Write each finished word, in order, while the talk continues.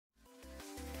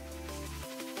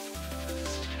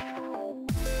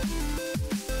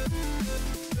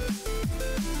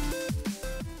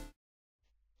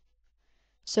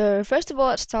So first of all,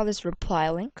 let's start this reply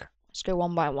link. Let's go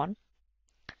one by one.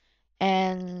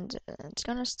 And it's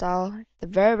gonna start at the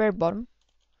very bottom.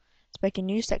 Let's make a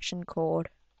new section called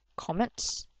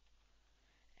comments.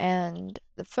 And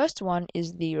the first one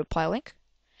is the reply link.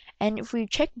 And if we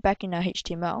check back in our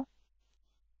HTML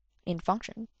in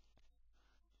function,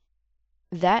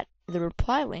 that the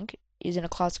reply link is in a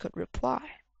class called reply.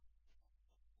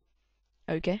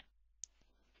 Okay.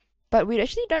 But we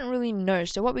actually don't really know.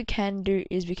 So what we can do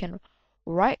is we can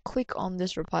right click on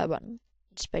this reply button,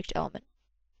 inspect element.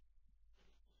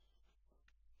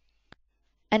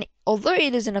 And although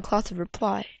it is in a class of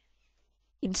reply,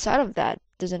 inside of that,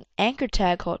 there's an anchor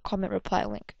tag called comment reply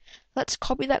link. Let's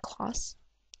copy that class,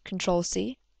 Control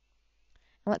C,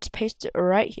 and let's paste it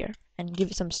right here and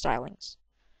give it some stylings.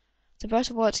 So first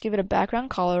of all, let's give it a background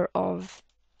color of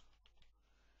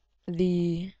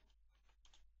the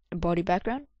body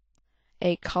background,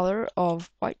 a color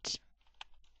of white,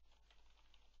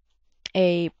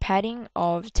 a padding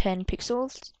of 10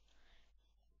 pixels,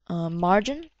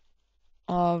 margin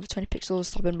of 20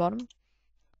 pixels top and bottom,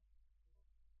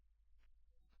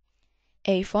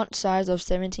 a font size of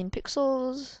 17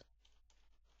 pixels.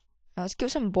 Let's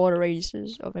give some border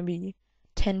radiuses of maybe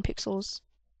 10 pixels.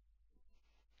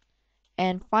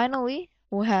 And finally,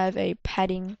 we'll have a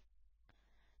padding,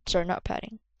 sorry, not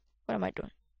padding, what am I doing?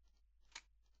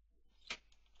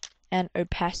 And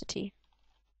opacity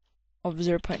of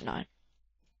 0.9.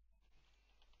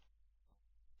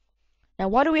 Now,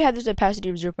 why do we have this opacity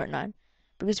of 0.9?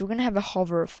 Because we're going to have a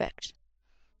hover effect. So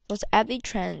let's add the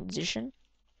transition.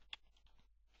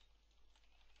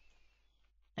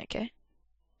 Okay.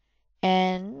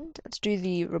 And let's do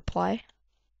the reply,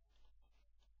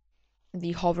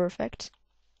 the hover effect.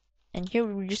 And here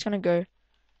we're just going to go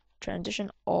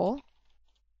transition all.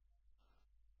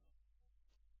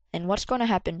 And what's going to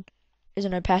happen is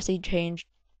an opacity change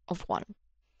of 1.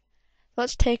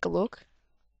 Let's take a look.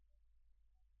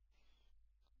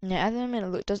 Now, at the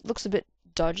moment, it looks a bit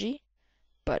dodgy,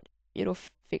 but it'll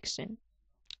fix in.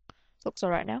 Looks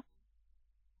alright now.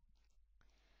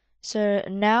 So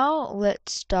now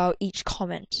let's style each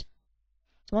comment.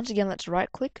 So once again, let's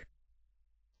right click.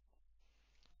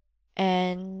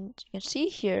 And you can see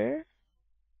here,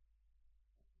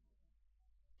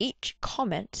 each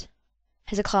comment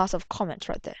has a class of comments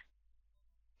right there.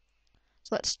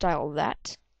 So let's style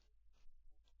that.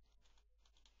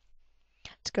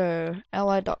 Let's go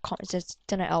li.com. It says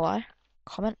dinner li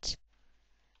comment.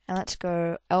 And let's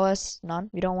go ls none.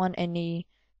 We don't want any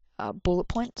bullet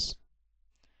points.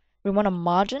 We want a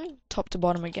margin, top to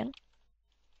bottom again.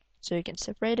 So you can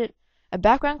separate it. A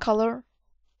background color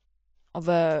of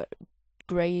a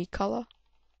gray color.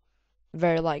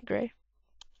 Very light gray.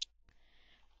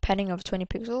 Padding of 20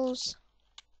 pixels.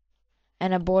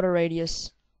 And a border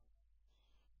radius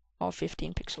of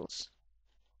 15 pixels.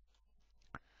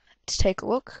 Let's take a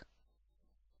look.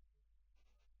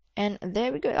 And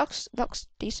there we go. That looks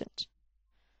decent.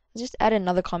 Let's just add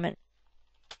another comment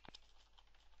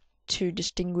to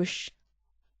distinguish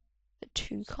the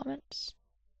two comments.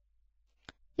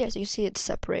 Yeah, so you see it's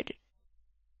separated.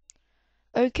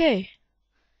 Okay,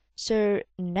 so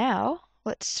now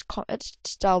let's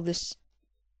style this,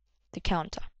 the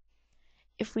counter.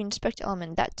 If we inspect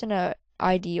element, that's in a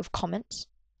ID of comments.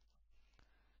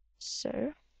 So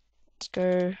let's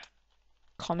go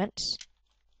comments.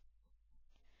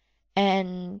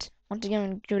 And once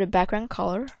again, give it a background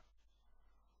color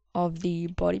of the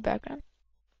body background.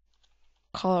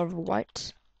 Color of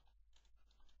white.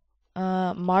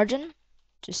 Margin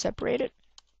to separate it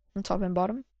on top and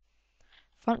bottom.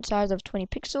 Font size of 20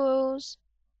 pixels.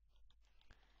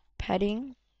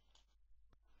 Padding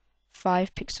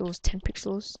 5 pixels, 10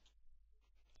 pixels.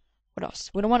 What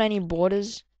else? We don't want any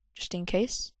borders, just in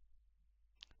case.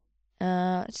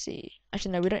 Let's see.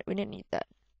 Actually, no, we didn't need that.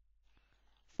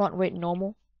 Font weight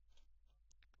normal.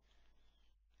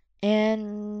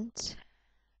 And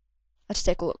let's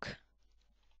take a look.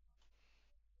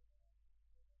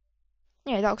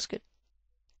 Yeah, that looks good.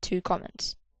 2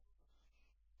 comments.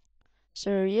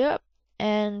 So yep.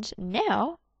 And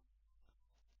now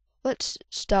let's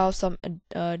style some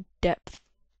depth.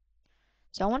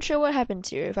 So I want to show what happens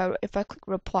here if I click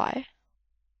reply.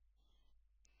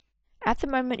 At the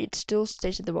moment, it still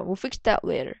stays at the bottom. We'll fix that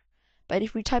later. But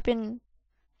if we type in,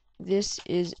 this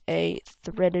is a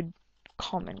threaded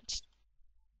comment,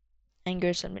 and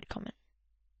go submit comment,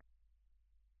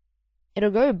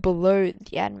 it'll go below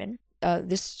the admin,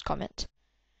 this comment.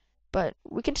 But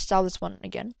we can style this one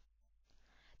again.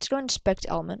 Let's go inspect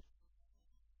element.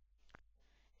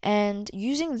 And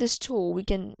using this tool, we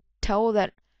can tell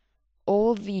that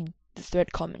all the the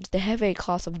thread comments. They have a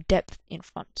class of depth in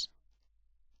front.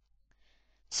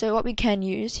 So what we can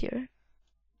use here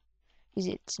is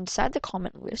it's inside the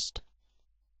comment list.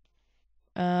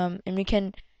 And we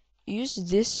can use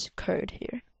this code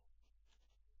here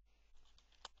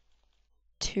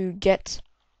to get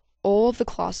all of the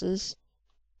classes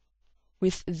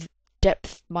with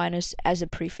depth minus as a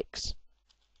prefix.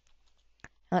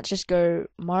 And let's just go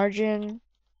margin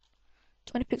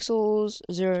 20 pixels,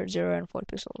 0, 0, and 40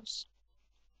 pixels.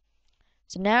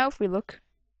 So now if we look,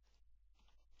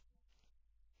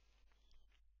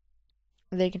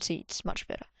 there you can see it's much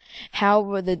better.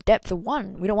 However, the depth of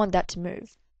 1, we don't want that to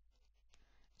move.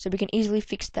 So we can easily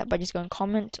fix that by just going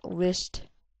comment list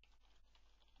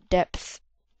depth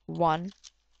 1,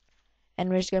 and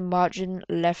we're just going margin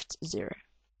left 0.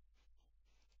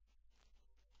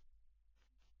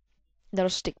 That'll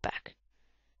stick back.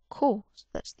 Cool. So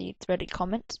that's the threaded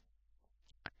comment.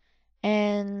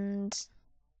 And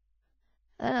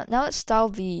now let's style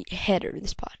the header,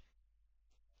 this part.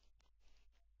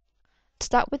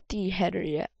 Start with the header,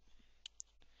 yeah.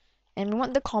 And we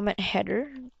want the comment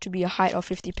header to be a height of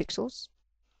 50 pixels.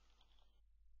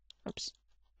 Oops.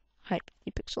 Height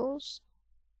 50 pixels.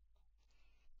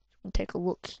 We'll take a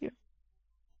look here.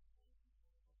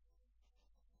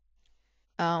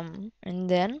 And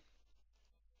then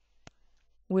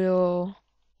we'll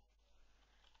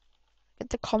get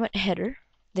the comment header,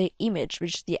 the image,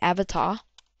 which is the avatar.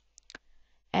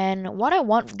 And what I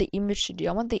want the image to do,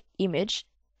 I want the image,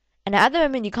 and at the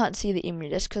moment you can't see the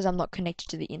image, that's because I'm not connected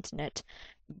to the internet.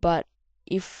 But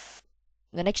if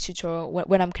the next tutorial,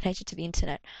 when I'm connected to the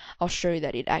internet, I'll show you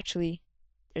that it actually,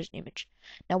 there's an image.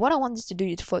 Now what I want this to do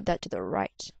is to float that to the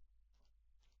right.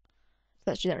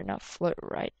 Let's do that now, float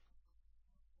right.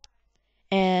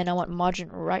 And I want margin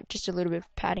right, just a little bit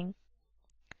of padding,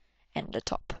 and the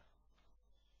top.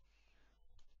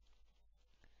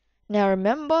 Now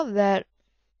remember that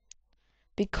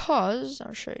because,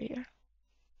 I'll show you here,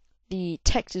 the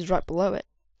text is right below it,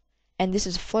 and this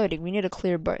is floating, we need to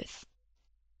clear both.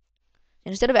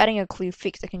 Instead of adding a clear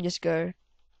fix, I can just go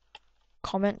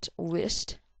comment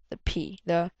list, the P,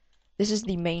 this is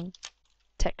the main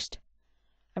text.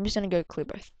 I'm just going to go clear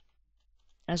both.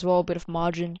 As well, a bit of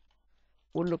margin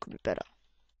would look a bit better.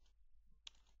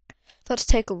 So let's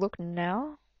take a look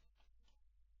now.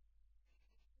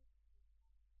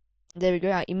 There we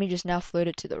go, our image is now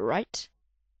floated to the right.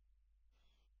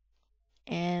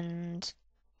 And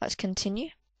let's continue.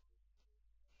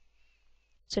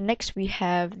 So next we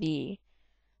have we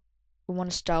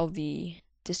want to style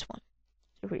this one.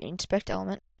 So if we inspect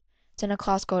element, it's in a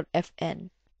class called fn.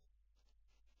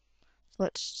 So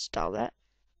let's style that.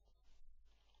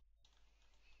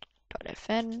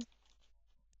 .fn.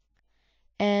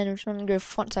 And we're just going to go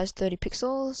font size 30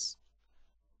 pixels.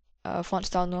 Font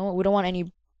style normal. We don't want any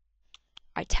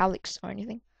italics or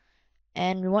anything.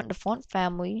 And we want the font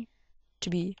family to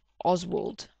be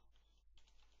Oswald,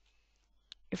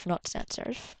 if not sans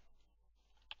serif.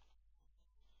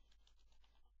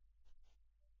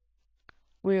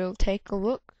 We'll take a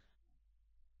look,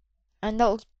 and that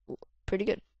looks pretty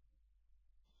good.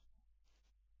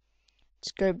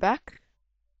 Let's go back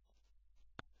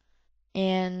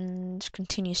and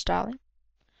continue styling.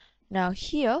 Now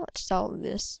here, let's style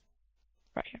this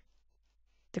right here.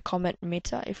 The comment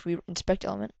meta, if we inspect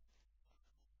element,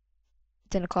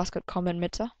 it's in a class called comment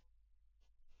meta.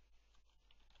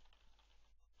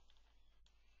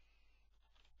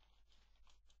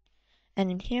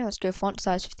 And in here, let's go font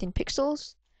size 15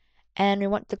 pixels, and we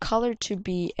want the color to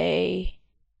be a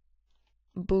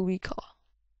bluey color.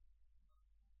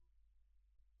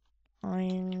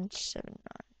 979.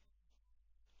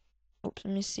 Oops,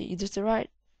 let me see. Is this the right?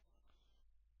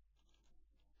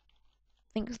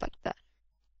 Things like that.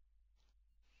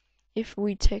 If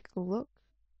we take a look,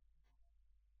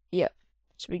 yeah,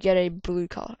 so we get a blue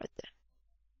color right there.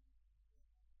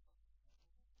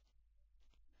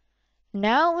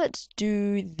 Now let's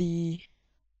do the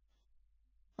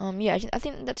yeah, I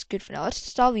think that's good for now. Let's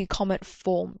style the comment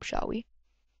form, shall we?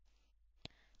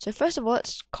 So first of all,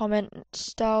 let's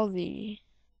style the.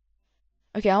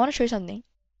 Okay, I want to show you something.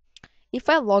 If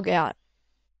I log out,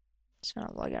 it's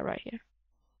gonna log out right here.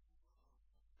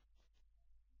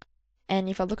 And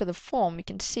if I look at the form, you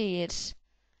can see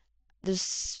there's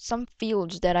some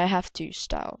fields that I have to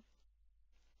style,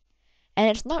 and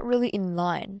it's not really in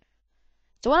line.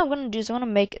 So what I'm gonna do is I'm gonna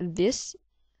make this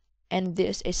and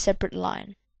this a separate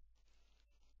line.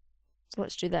 So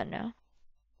let's do that now.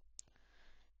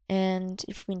 And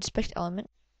if we inspect element,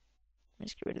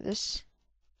 let's get rid of this.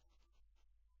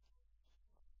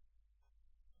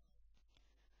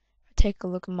 Take a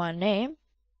look at my name.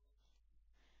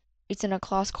 it's in a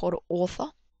class called author.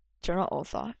 So not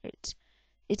author.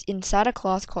 It's inside a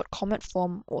class called comment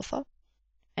from author,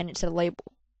 and it's a label.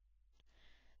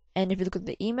 And if you look at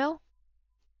the email,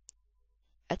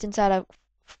 it's inside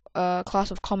a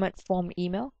class of comment from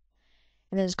email,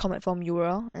 and there's comment from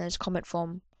URL, and there's comment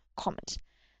from comments.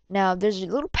 Now there's a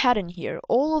little pattern here.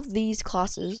 All of these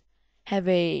classes have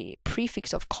a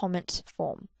prefix of comment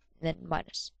form, and then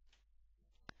minus.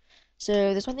 So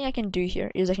there's one thing I can do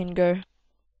here is I can go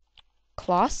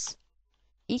class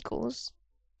equals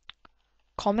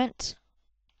comment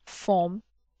form,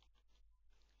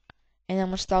 and then I'm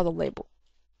gonna style the label.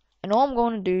 And all I'm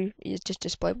going to do is just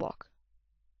display block.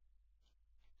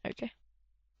 Okay.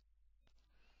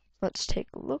 Let's take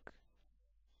a look.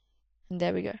 And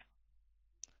there we go.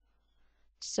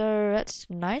 So that's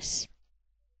nice.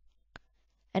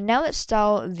 And now let's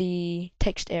style the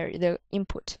text area, the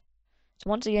input. So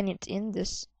once again, it's in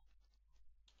this,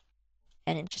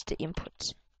 and it's just the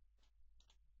input.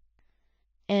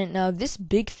 And now this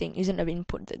big thing isn't an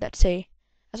input. That's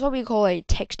what we call a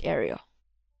text area.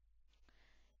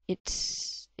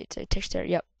 It's a text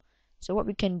area. Yep. So what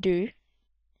we can do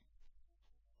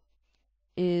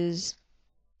is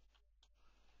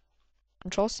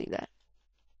Control C that.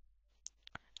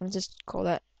 Let's just call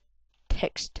that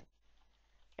text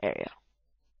area.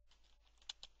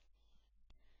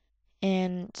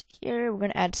 And here we're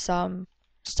going to add some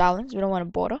stylings. We don't want a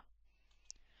border.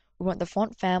 We want the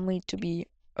font family to be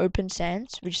Open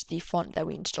Sans, which is the font that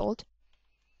we installed.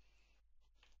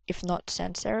 If not,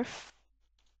 sans serif.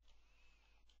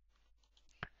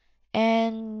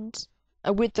 And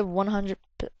a width of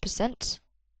 100%.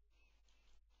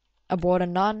 A border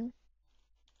none.